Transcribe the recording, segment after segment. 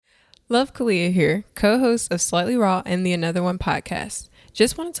Love Kalia here, co-host of Slightly Raw and the Another One podcast.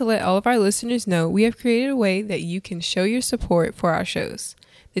 Just wanted to let all of our listeners know we have created a way that you can show your support for our shows.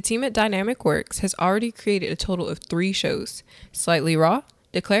 The team at Dynamic Works has already created a total of 3 shows: Slightly Raw,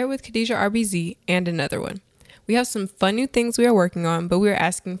 Declare It with Khadijah RBZ, and Another One. We have some fun new things we are working on, but we are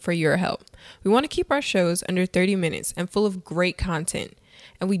asking for your help. We want to keep our shows under 30 minutes and full of great content,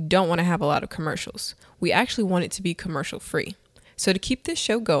 and we don't want to have a lot of commercials. We actually want it to be commercial free. So to keep this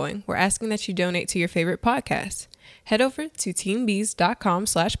show going, we're asking that you donate to your favorite podcast. Head over to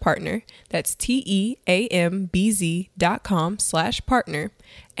teambz.com/partner. That's TEAMBZ.com/partner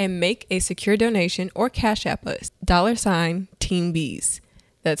and make a secure donation or cash app us $TeamBees.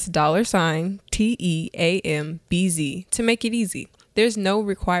 That's $TEAMBZ to make it easy. There's no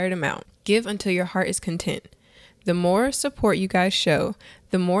required amount. Give until your heart is content. The more support you guys show,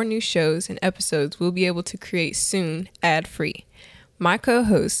 the more new shows and episodes we'll be able to create soon, ad-free. My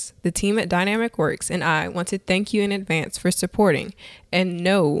co-hosts, the team at Dynamic Works, and I want to thank you in advance for supporting and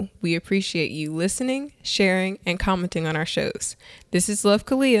know we appreciate you listening, sharing, and commenting on our shows. This is Love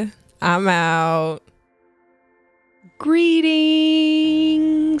Kalia. I'm out. Greetings.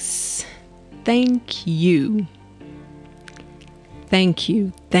 Thank you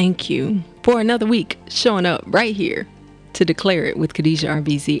for another week showing up right here to Declare It with Khadijah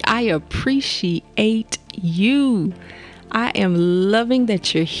RBZ. I appreciate you. I am loving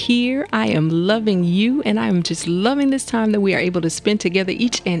that you're here. I am loving you, and I am just loving this time that we are able to spend together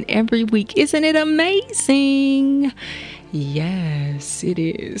each and every week. Isn't it amazing? Yes, it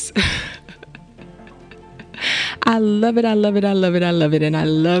is. I love it. I love it. I love it. I love it. And I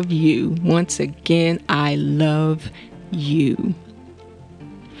love you. Once again, I love you.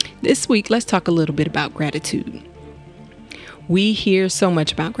 This week, let's talk a little bit about gratitude. We hear so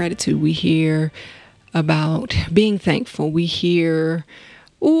much about gratitude. We hear about being thankful. We hear,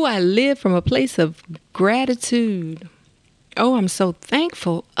 "Oh, I live from a place of gratitude. Oh, I'm so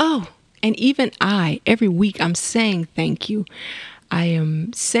thankful. Oh," and even every week I'm saying thank you. I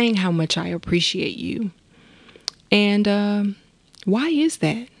am saying how much I appreciate you. And why is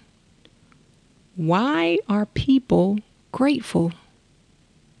that? Why are people grateful?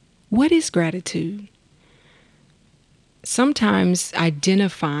 What is gratitude? Sometimes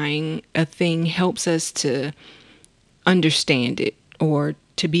identifying a thing helps us to understand it or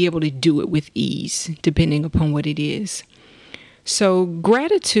to be able to do it with ease, depending upon what it is. So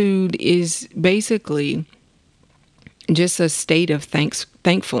gratitude is basically just a state of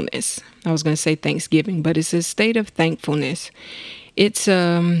thankfulness. I was going to say thanksgiving, but it's a state of thankfulness. It's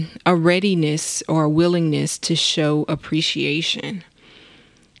a readiness or a willingness to show appreciation.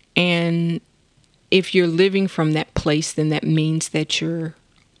 And if you're living from that place, then that means that you're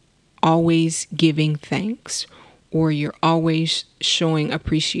always giving thanks, or you're always showing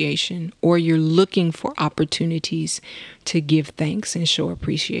appreciation, or you're looking for opportunities to give thanks and show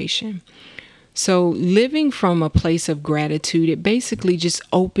appreciation. So living from a place of gratitude, it basically just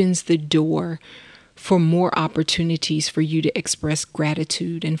opens the door for more opportunities for you to express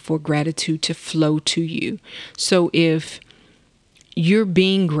gratitude and for gratitude to flow to you. So if you're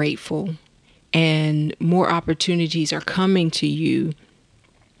being grateful and more opportunities are coming to you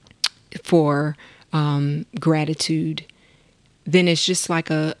for gratitude, then it's just like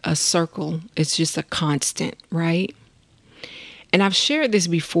a circle. It's just a constant, right? And I've shared this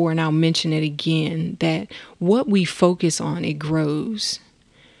before, and I'll mention it again, that what we focus on, it grows.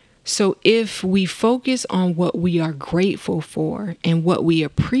 So if we focus on what we are grateful for and what we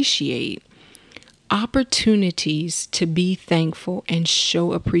appreciate, opportunities to be thankful and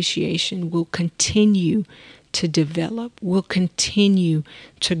show appreciation will continue to develop, will continue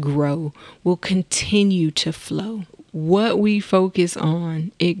to grow, will continue to flow. What we focus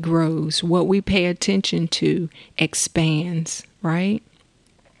on, it grows. What we pay attention to expands, right?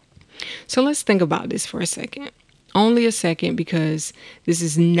 So let's think about this for a second. Only a second, because this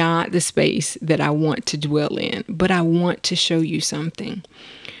is not the space that I want to dwell in, but I want to show you something.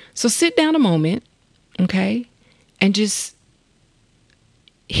 So sit down a moment. Okay, and just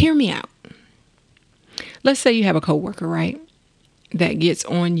hear me out. Let's say you have a coworker, right, that gets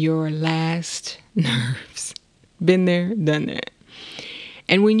on your last nerves. Been there, done that.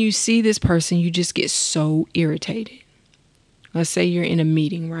 And when you see this person, you just get so irritated. Let's say you're in a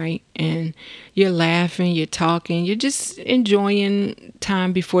meeting, right, and you're laughing, you're talking, you're just enjoying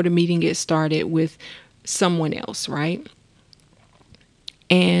time before the meeting gets started with someone else, right?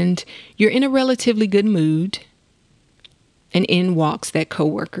 And you're in a relatively good mood, and in walks that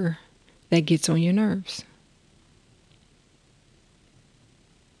coworker that gets on your nerves.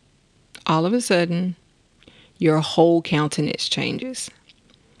 All of a sudden, your whole countenance changes.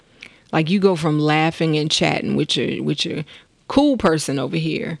 Like you go from laughing and chatting with your cool person over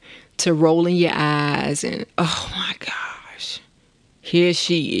here to rolling your eyes and, oh my gosh, here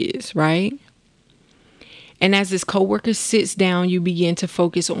she is, right? And as this coworker sits down, you begin to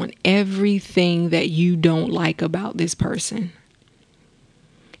focus on everything that you don't like about this person.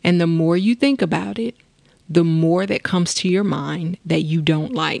 And the more you think about it, the more that comes to your mind that you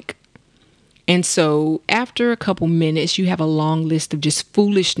don't like. And so after a couple minutes, you have a long list of just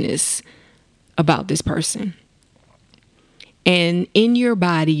foolishness about this person. And in your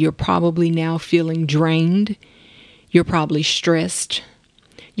body, you're probably now feeling drained. You're probably stressed.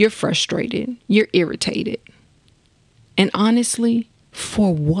 You're frustrated. You're irritated. And honestly,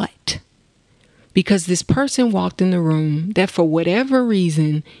 for what? Because this person walked in the room that for whatever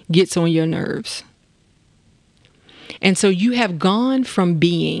reason gets on your nerves. And so you have gone from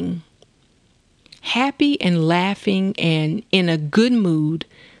being happy and laughing and in a good mood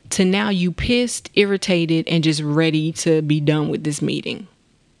to now you pissed, irritated, and just ready to be done with this meeting.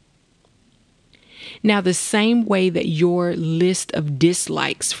 Now, the same way that your list of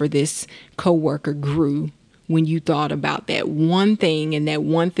dislikes for this coworker grew when you thought about that one thing, and that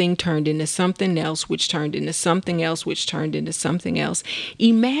one thing turned into something else, which turned into something else, which turned into something else.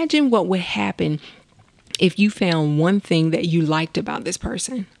 Imagine what would happen if you found one thing that you liked about this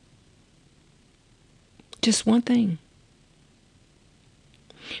person. Just one thing.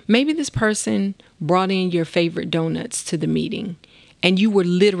 Maybe this person brought in your favorite donuts to the meeting, and you were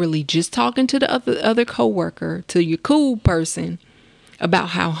literally just talking to the other coworker, to your cool person, about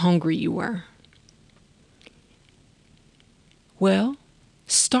how hungry you were. Well,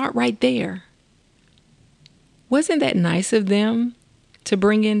 start right there. Wasn't that nice of them to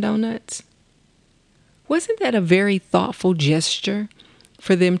bring in donuts? Wasn't that a very thoughtful gesture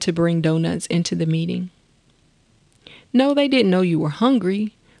for them to bring donuts into the meeting? No, they didn't know you were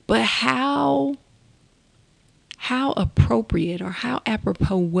hungry, but how appropriate or how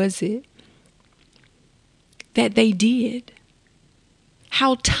apropos was it that they did?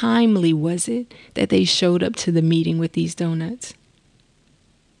 How timely was it that they showed up to the meeting with these donuts?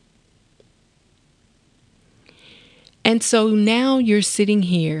 And so now you're sitting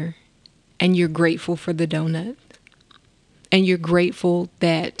here and you're grateful for the donut. And you're grateful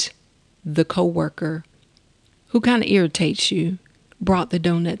that the coworker who kind of irritates you brought the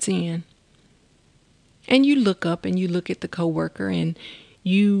donuts in. And you look up and you look at the coworker and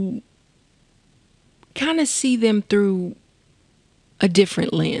you kind of see them through a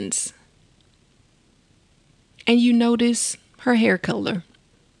different lens. And you notice her hair color.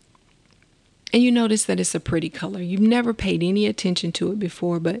 And you notice that it's a pretty color. You've never paid any attention to it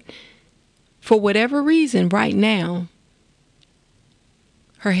before, but for whatever reason, right now,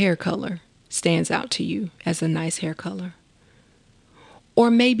 her hair color stands out to you as a nice hair color. Or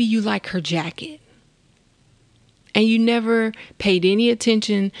maybe you like her jacket. And you never paid any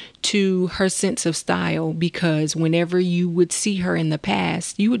attention to her sense of style because whenever you would see her in the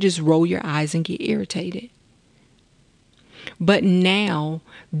past, you would just roll your eyes and get irritated. But now,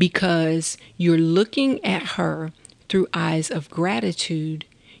 because you're looking at her through eyes of gratitude,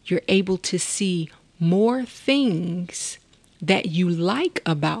 you're able to see more things that you like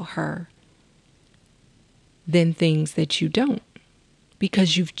about her than things that you don't,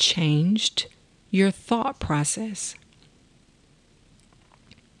 because you've changed your thought process.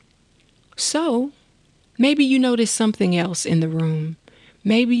 So maybe you notice something else in the room.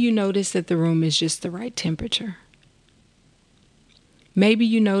 Maybe you notice that the room is just the right temperature. Maybe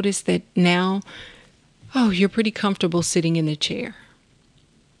you notice that now, you're pretty comfortable sitting in the chair.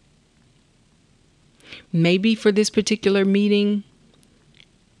 Maybe for this particular meeting,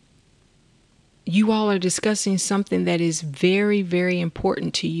 you all are discussing something that is very, very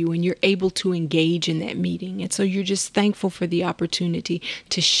important to you, and you're able to engage in that meeting. And so you're just thankful for the opportunity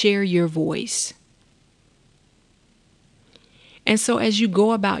to share your voice. And so as you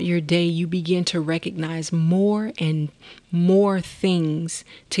go about your day, you begin to recognize more and more things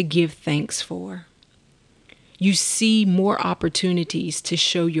to give thanks for. You see more opportunities to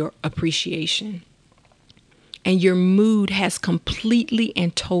show your appreciation. And your mood has completely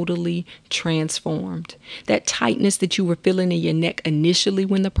and totally transformed. That tightness that you were feeling in your neck initially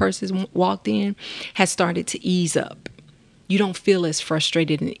when the person walked in has started to ease up. You don't feel as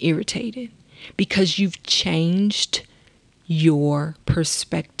frustrated and irritated because you've changed your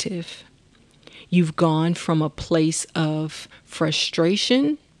perspective. You've gone from a place of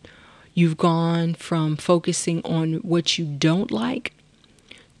frustration. You've gone from focusing on what you don't like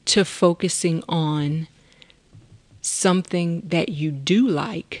to focusing on something that you do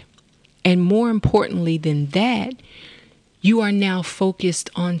like. And more importantly than that, You are now focused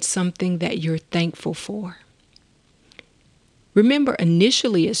on something that you're thankful for. Remember,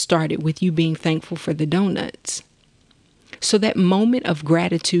 initially it started with you being thankful for the donuts. So that moment of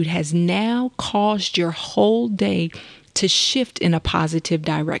gratitude has now caused your whole day to shift in a positive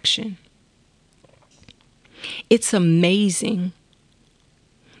direction. It's amazing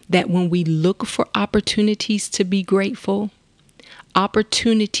that when we look for opportunities to be grateful,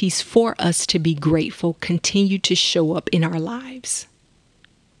 opportunities for us to be grateful continue to show up in our lives.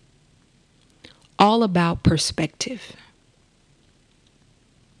 All about perspective.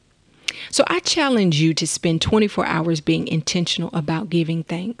 So I challenge you to spend 24 hours being intentional about giving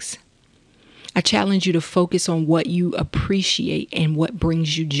thanks. I challenge you to focus on what you appreciate and what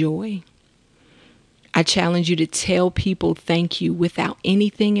brings you joy. I challenge you to tell people thank you without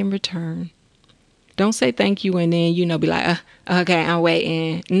anything in return. Don't say thank you and then, be like, okay, I'm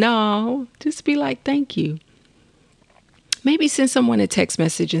waiting. No, just be like, thank you. Maybe send someone a text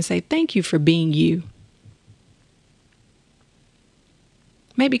message and say, thank you for being you.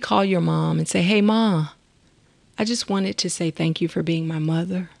 Maybe call your mom and say, hey, Mom, I just wanted to say thank you for being my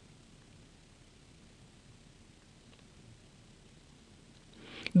mother.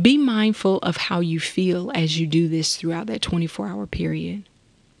 Be mindful of how you feel as you do this throughout that 24-hour period.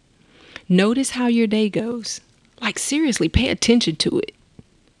 Notice how your day goes. Like, seriously, pay attention to it.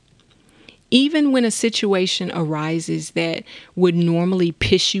 Even when a situation arises that would normally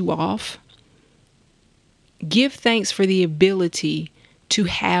piss you off, give thanks for the ability to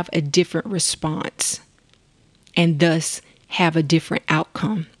have a different response and thus have a different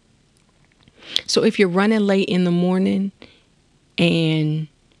outcome. So if you're running late in the morning and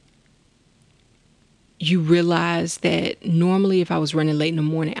you realize that normally if I was running late in the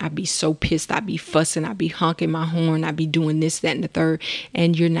morning, I'd be so pissed, I'd be fussing, I'd be honking my horn, I'd be doing this, that, and the third,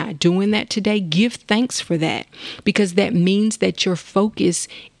 and you're not doing that today, give thanks for that, because that means that your focus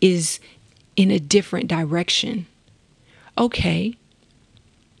is in a different direction. Okay,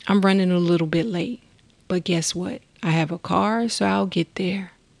 I'm running a little bit late, but guess what? I have a car, so I'll get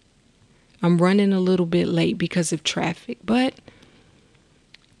there. I'm running a little bit late because of traffic, but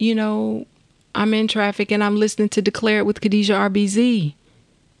I'm in traffic and I'm listening to Declare It with Khadijah RBZ,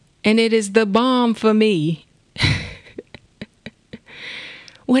 and it is the bomb for me.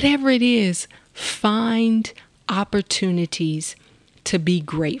 Whatever it is, find opportunities to be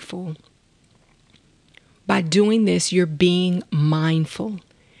grateful. By doing this, you're being mindful.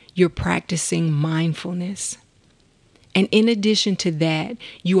 You're practicing mindfulness. And in addition to that,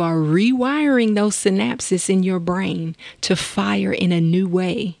 you are rewiring those synapses in your brain to fire in a new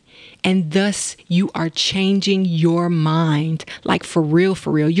way. And thus you are changing your mind. Like for real,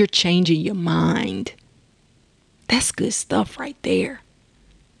 you're changing your mind. That's good stuff right there.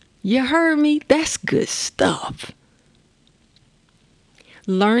 You heard me? That's good stuff.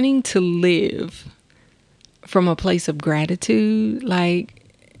 Learning to live from a place of gratitude,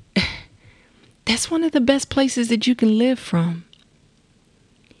 that's one of the best places that you can live from.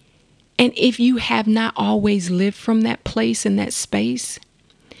 And if you have not always lived from that place and that space,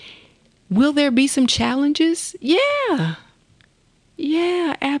 will there be some challenges? Yeah,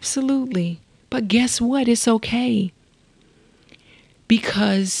 absolutely. But guess what? It's okay.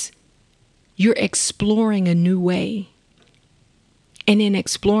 Because you're exploring a new way. And in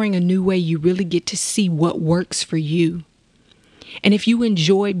exploring a new way, you really get to see what works for you. And if you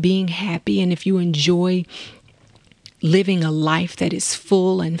enjoy being happy and if you enjoy living a life that is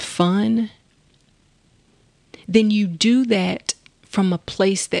full and fun, then you do that from a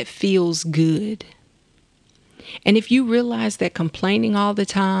place that feels good. And if you realize that complaining all the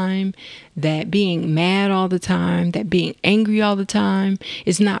time, that being mad all the time, that being angry all the time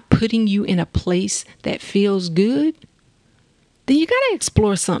is not putting you in a place that feels good, then you got to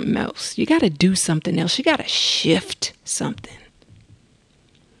explore something else. You got to do something else. You got to shift something.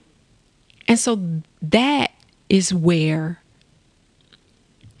 And so that is where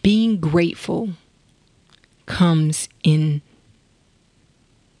being grateful comes in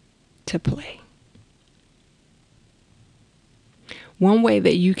to play. One way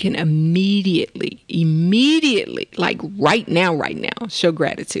that you can immediately, like right now, show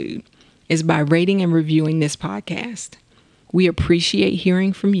gratitude is by rating and reviewing this podcast. We appreciate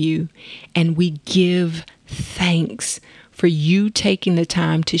hearing from you, and we give thanks for you taking the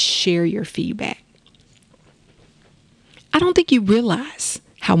time to share your feedback. I don't think you realize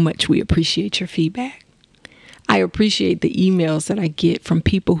how much we appreciate your feedback. I appreciate the emails that I get from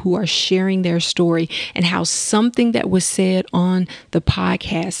people who are sharing their story and how something that was said on the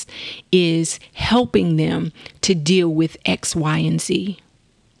podcast is helping them to deal with X, Y, and Z.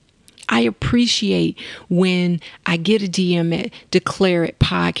 I appreciate when I get a DM at Declare It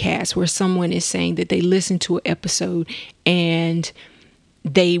Podcast where someone is saying that they listened to an episode and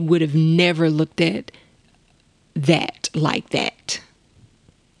they would have never looked at that like that.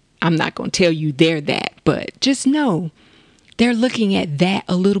 I'm not going to tell you they're that, but just know they're looking at that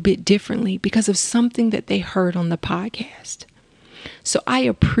a little bit differently because of something that they heard on the podcast. So I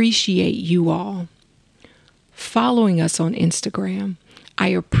appreciate you all following us on Instagram. I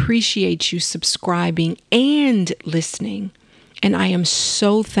appreciate you subscribing and listening. And I am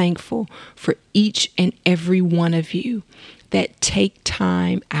so thankful for each and every one of you that take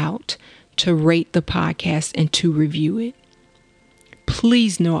time out to rate the podcast and to review it.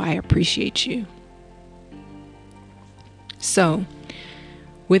 Please know I appreciate you. So,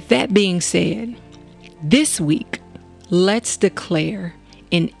 with that being said, this week, let's declare,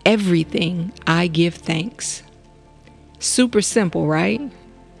 in everything I give thanks. Super simple, right?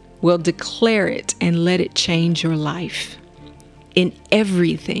 Well, declare it and let it change your life. In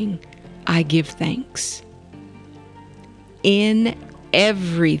everything I give thanks. In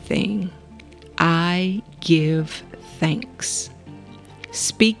everything I give thanks.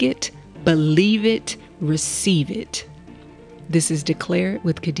 Speak it, believe it, receive it. This is Declare It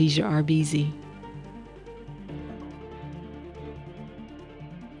with Khadijah RBZ.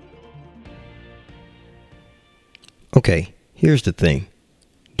 Okay, here's the thing.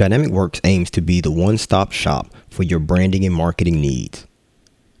 Dynamic Works aims to be the one-stop shop for your branding and marketing needs.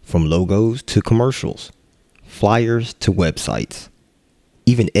 From logos to commercials, flyers to websites,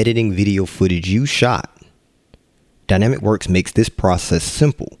 even editing video footage you shot. Dynamic Works makes this process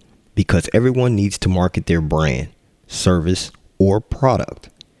simple because everyone needs to market their brand, service, or product.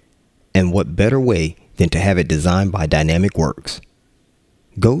 And what better way than to have it designed by Dynamic Works?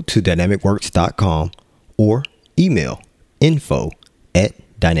 Go to dynamicworks.com or email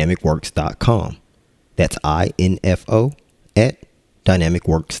info@dynamicworks.com. That's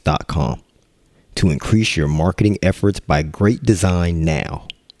info@dynamicworks.com to increase your marketing efforts by great design now.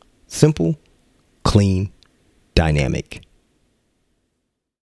 Simple, clean, dynamic.